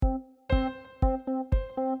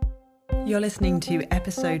You're listening to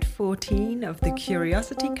episode 14 of the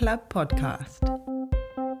Curiosity Club podcast.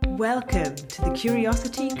 Welcome to the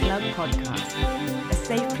Curiosity Club podcast, a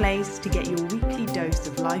safe place to get your weekly dose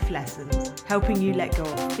of life lessons, helping you let go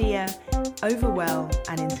of fear, overwhelm,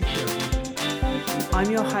 and insecurity.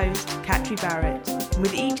 I'm your host, Katri Barrett, and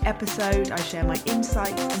with each episode I share my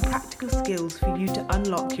insights and practical skills for you to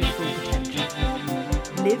unlock your full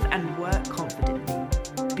potential. Live and work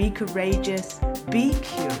confidently. Be courageous. Be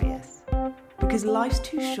curious. Because life's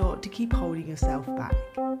too short to keep holding yourself back.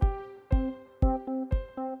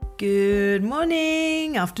 Good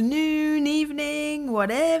morning, afternoon, evening,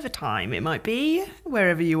 whatever time it might be,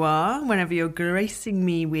 wherever you are, whenever you're gracing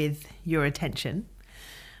me with your attention.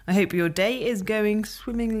 I hope your day is going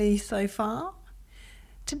swimmingly so far.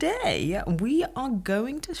 Today, we are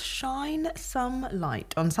going to shine some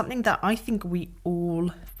light on something that I think we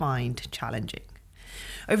all find challenging.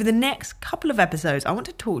 Over the next couple of episodes, I want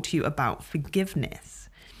to talk to you about forgiveness.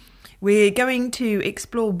 We're going to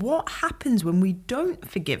explore what happens when we don't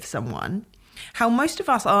forgive someone, how most of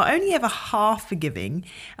us are only ever half forgiving,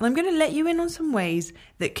 and I'm going to let you in on some ways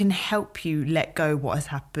that can help you let go of what has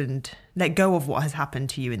happened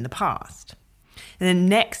to you in the past. And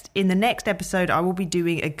then in the next episode, I will be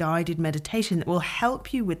doing a guided meditation that will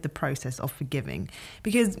help you with the process of forgiving.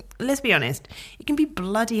 Because let's be honest, it can be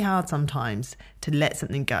bloody hard sometimes to let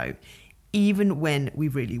something go, even when we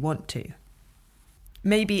really want to.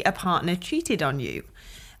 Maybe a partner cheated on you,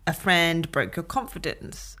 a friend broke your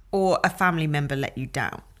confidence, or a family member let you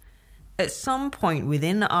down. At some point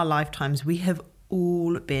within our lifetimes, we have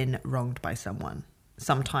all been wronged by someone,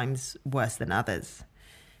 sometimes worse than others.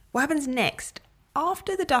 What happens next,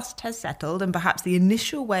 after the dust has settled and perhaps the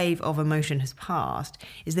initial wave of emotion has passed,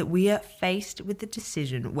 is that we are faced with the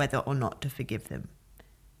decision whether or not to forgive them.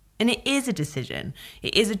 And it is a decision.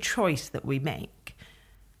 It is a choice that we make.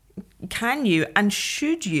 Can you and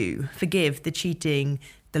should you forgive the cheating,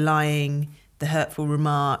 the lying, the hurtful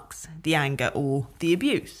remarks, the anger, or the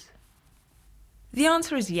abuse? The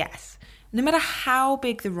answer is yes. No matter how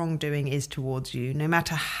big the wrongdoing is towards you, no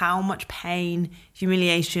matter how much pain,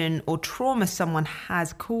 humiliation, or trauma someone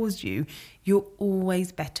has caused you, you're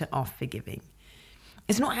always better off forgiving.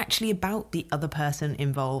 It's not actually about the other person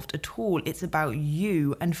involved at all. It's about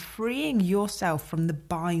you and freeing yourself from the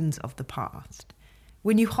binds of the past.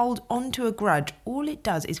 When you hold on to a grudge, all it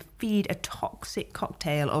does is feed a toxic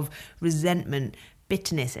cocktail of resentment,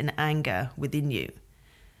 bitterness, and anger within you.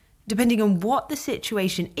 Depending on what the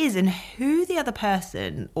situation is and who the other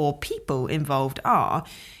person or people involved are,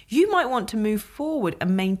 you might want to move forward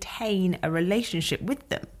and maintain a relationship with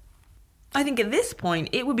them. I think at this point,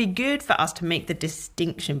 it would be good for us to make the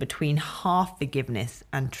distinction between half forgiveness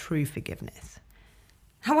and true forgiveness.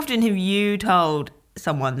 How often have you told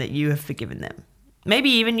someone that you have forgiven them?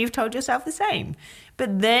 Maybe even you've told yourself the same,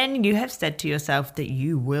 but then you have said to yourself that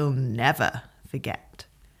you will never forget.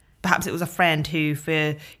 Perhaps it was a friend who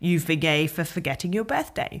you forgave for forgetting your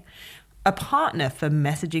birthday, a partner for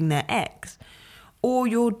messaging their ex, or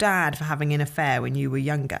your dad for having an affair when you were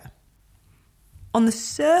younger. On the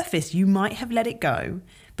surface, you might have let it go,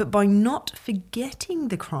 but by not forgetting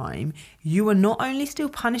the crime, you are not only still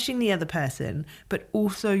punishing the other person, but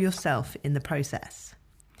also yourself in the process.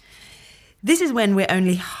 This is when we're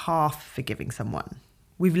only half forgiving someone.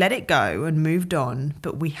 We've let it go and moved on,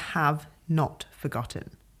 but we have not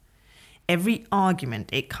forgotten. Every argument,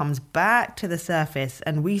 it comes back to the surface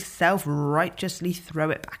and we self-righteously throw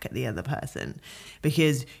it back at the other person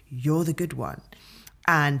because you're the good one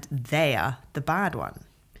and they are the bad one.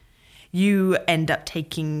 You end up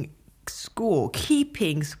keeping score,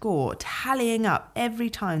 tallying up every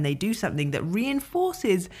time they do something that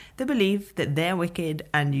reinforces the belief that they're wicked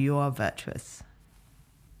and you're virtuous.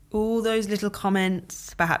 All those little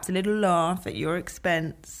comments, perhaps a little laugh at your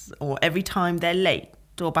expense, or every time they're late,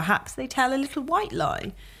 or perhaps they tell a little white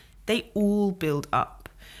lie, they all build up,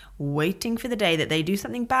 waiting for the day that they do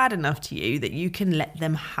something bad enough to you that you can let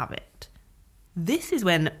them have it. This is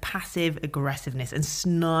when passive aggressiveness and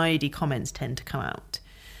snidey comments tend to come out.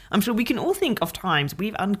 I'm sure we can all think of times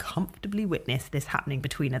we've uncomfortably witnessed this happening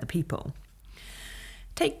between other people.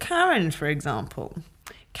 Take Karen, for example.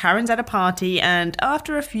 Karen's at a party and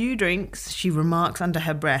after a few drinks, she remarks under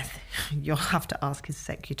her breath, "You'll have to ask his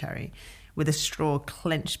secretary," with a straw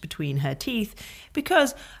clenched between her teeth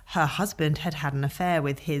because her husband had had an affair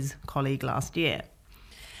with his colleague last year.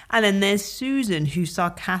 And then there's Susan, who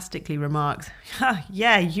sarcastically remarks,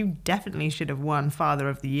 "Yeah, you definitely should have won Father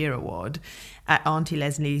of the Year award" at Auntie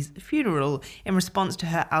Leslie's funeral in response to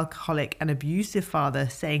her alcoholic and abusive father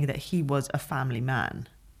saying that he was a family man.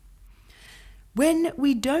 When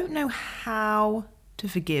we don't know how to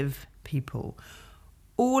forgive people,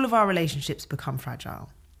 all of our relationships become fragile,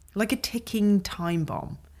 like a ticking time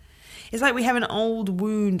bomb. It's like we have an old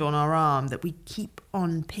wound on our arm that we keep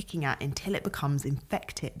on picking at until it becomes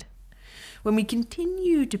infected. When we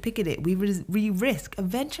continue to pick at it, we risk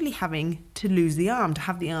eventually having to lose the arm, to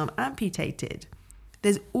have the arm amputated.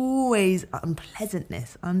 There's always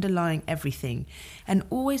unpleasantness underlying everything, and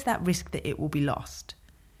always that risk that it will be lost.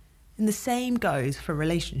 And the same goes for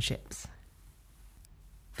relationships.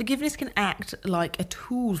 Forgiveness can act like a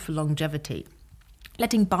tool for longevity.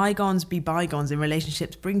 Letting bygones be bygones in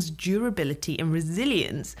relationships brings durability and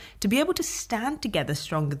resilience to be able to stand together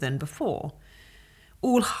stronger than before.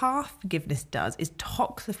 All half forgiveness does is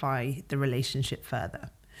toxify the relationship further.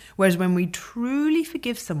 Whereas when we truly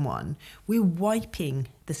forgive someone, we're wiping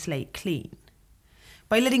the slate clean.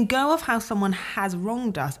 By letting go of how someone has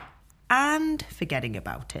wronged us and forgetting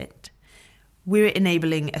about it, we're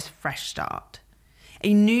enabling a fresh start.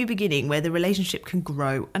 A new beginning where the relationship can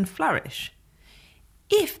grow and flourish.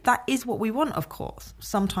 If that is what we want, of course.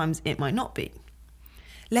 Sometimes it might not be.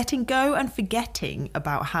 Letting go and forgetting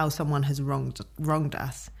about how someone has wronged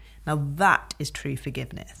us, now that is true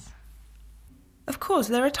forgiveness. Of course,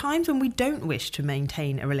 there are times when we don't wish to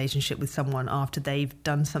maintain a relationship with someone after they've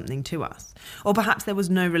done something to us. Or perhaps there was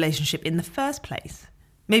no relationship in the first place.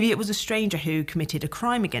 Maybe it was a stranger who committed a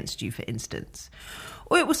crime against you, for instance.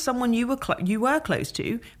 Or it was someone you were close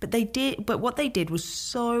to, but what they did was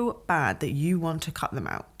so bad that you want to cut them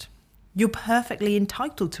out. You're perfectly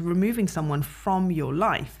entitled to removing someone from your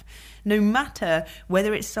life. No matter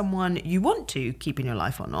whether it's someone you want to keep in your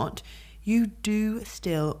life or not, you do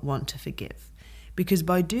still want to forgive. Because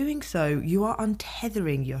by doing so, you are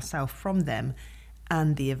untethering yourself from them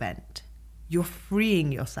and the event. You're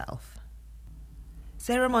freeing yourself.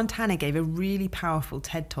 Sarah Montana gave a really powerful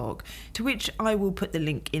TED Talk, to which I will put the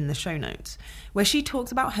link in the show notes, where she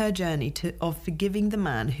talks about her journey of forgiving the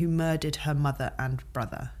man who murdered her mother and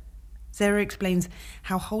brother. Sarah explains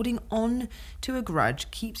how holding on to a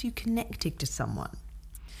grudge keeps you connected to someone.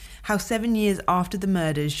 How 7 years after the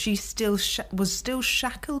murders, she was still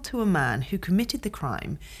shackled to a man who committed the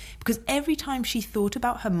crime, because every time she thought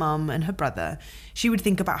about her mum and her brother, she would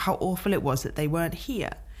think about how awful it was that they weren't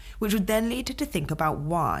here, which would then lead her to think about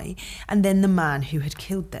why, and then the man who had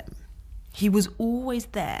killed them. He was always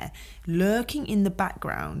there, lurking in the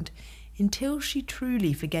background, until she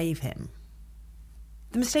truly forgave him.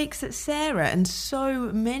 The mistakes that Sarah and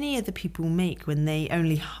so many other people make when they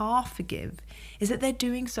only half forgive is that they're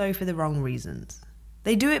doing so for the wrong reasons.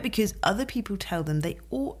 They do it because other people tell them they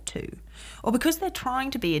ought to, or because they're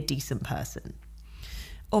trying to be a decent person.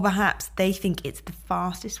 Or perhaps they think it's the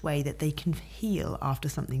fastest way that they can heal after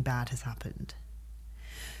something bad has happened.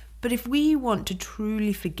 But if we want to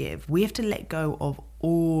truly forgive, we have to let go of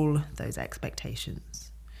all those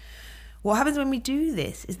expectations. What happens when we do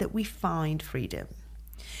this is that we find freedom.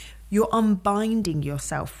 You're unbinding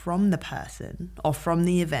yourself from the person or from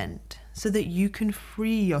the event so that you can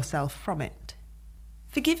free yourself from it.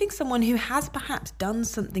 Forgiving someone who has perhaps done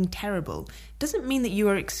something terrible doesn't mean that you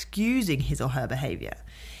are excusing his or her behaviour.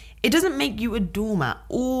 It doesn't make you a doormat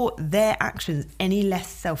or their actions any less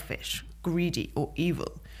selfish, greedy or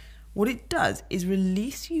evil. What it does is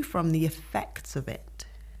release you from the effects of it.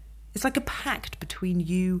 It's like a pact between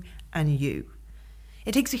you and you.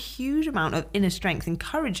 It takes a huge amount of inner strength and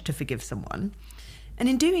courage to forgive someone. And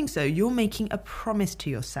in doing so, you're making a promise to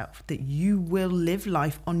yourself that you will live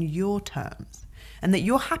life on your terms and that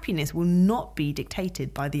your happiness will not be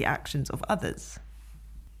dictated by the actions of others.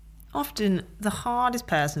 Often, the hardest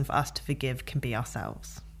person for us to forgive can be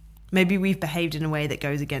ourselves. Maybe we've behaved in a way that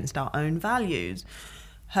goes against our own values,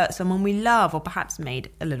 hurt someone we love, or perhaps made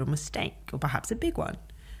a little mistake, or perhaps a big one.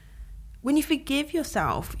 When you forgive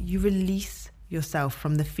yourself, you release yourself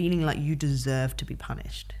from the feeling like you deserve to be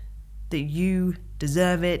punished, that you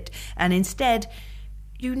deserve it, and instead,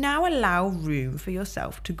 you now allow room for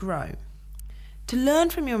yourself to grow. To learn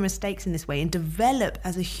from your mistakes in this way and develop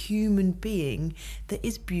as a human being that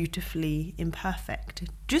is beautifully imperfect,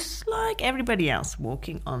 just like everybody else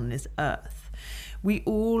walking on this earth. We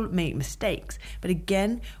all make mistakes, but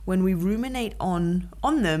again, when we ruminate on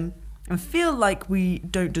them and feel like we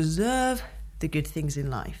don't deserve the good things in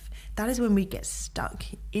life, that is when we get stuck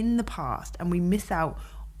in the past and we miss out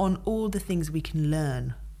on all the things we can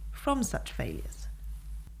learn from such failures.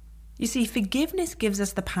 You see, forgiveness gives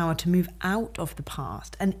us the power to move out of the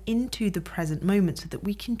past and into the present moment so that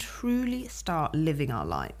we can truly start living our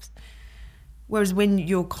lives. Whereas when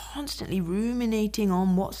you're constantly ruminating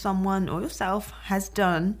on what someone or yourself has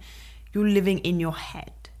done, you're living in your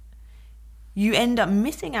head. You end up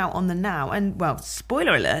missing out on the now, and well,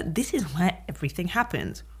 spoiler alert, this is where everything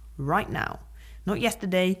happens. right now. Not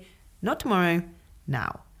yesterday, not tomorrow,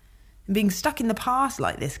 now. And being stuck in the past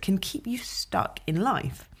like this can keep you stuck in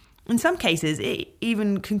life. In some cases, it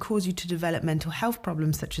even can cause you to develop mental health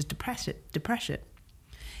problems such as depression.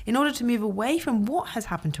 In order to move away from what has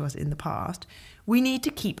happened to us in the past, we need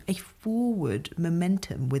to keep a forward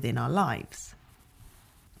momentum within our lives.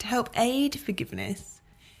 To help aid forgiveness,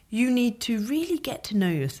 you need to really get to know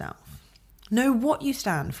yourself. Know what you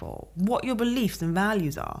stand for, what your beliefs and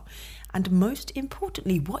values are, and most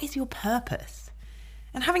importantly, what is your purpose?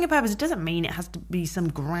 And having a purpose doesn't mean it has to be some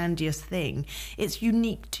grandiose thing. It's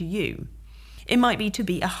unique to you. It might be to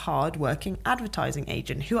be a hard-working advertising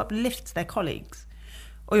agent who uplifts their colleagues.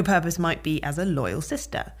 Or your purpose might be as a loyal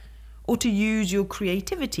sister, or to use your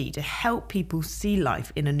creativity to help people see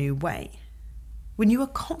life in a new way. When you are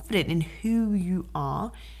confident in who you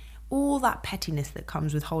are, all that pettiness that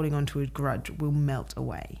comes with holding on to a grudge will melt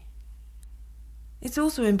away. It's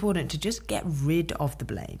also important to just get rid of the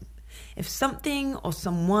blame. If something or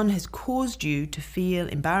someone has caused you to feel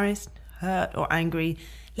embarrassed, hurt, or angry,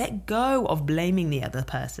 let go of blaming the other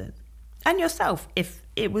person and yourself if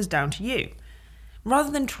it was down to you.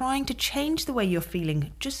 Rather than trying to change the way you're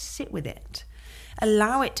feeling, just sit with it.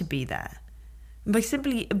 Allow it to be there. And by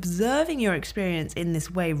simply observing your experience in this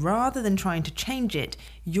way, rather than trying to change it,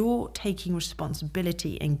 you're taking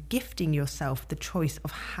responsibility and gifting yourself the choice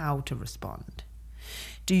of how to respond.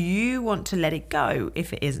 Do you want to let it go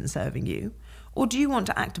if it isn't serving you? Or do you want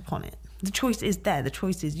to act upon it? The choice is there. The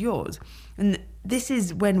choice is yours. And this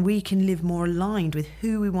is when we can live more aligned with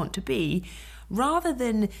who we want to be, rather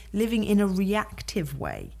than living in a reactive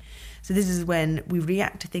way. So this is when we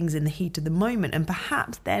react to things in the heat of the moment and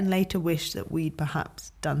perhaps then later wish that we'd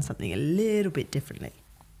perhaps done something a little bit differently.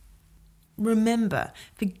 Remember,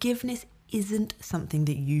 forgiveness isn't something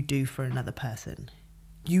that you do for another person.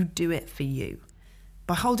 You do it for you.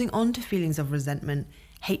 By holding on to feelings of resentment,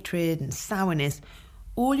 hatred, and sourness,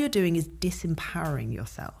 all you're doing is disempowering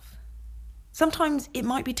yourself. Sometimes it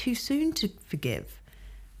might be too soon to forgive,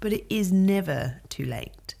 but it is never too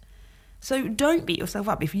late. So don't beat yourself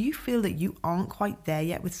up. If you feel that you aren't quite there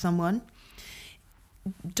yet with someone,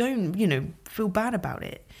 don't, feel bad about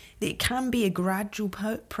it. It can be a gradual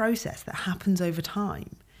process that happens over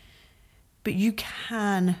time. But you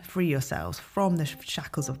can free yourselves from the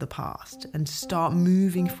shackles of the past and start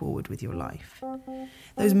moving forward with your life.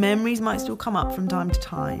 Those memories might still come up from time to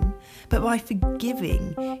time, but by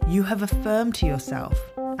forgiving, you have affirmed to yourself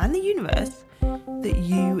and the universe that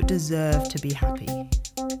you deserve to be happy.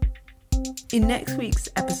 In next week's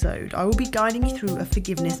episode, I will be guiding you through a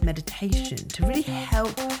forgiveness meditation to really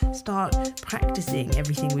help start practicing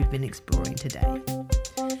everything we've been exploring today.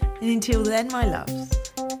 And until then, my loves,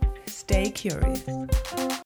 stay curious.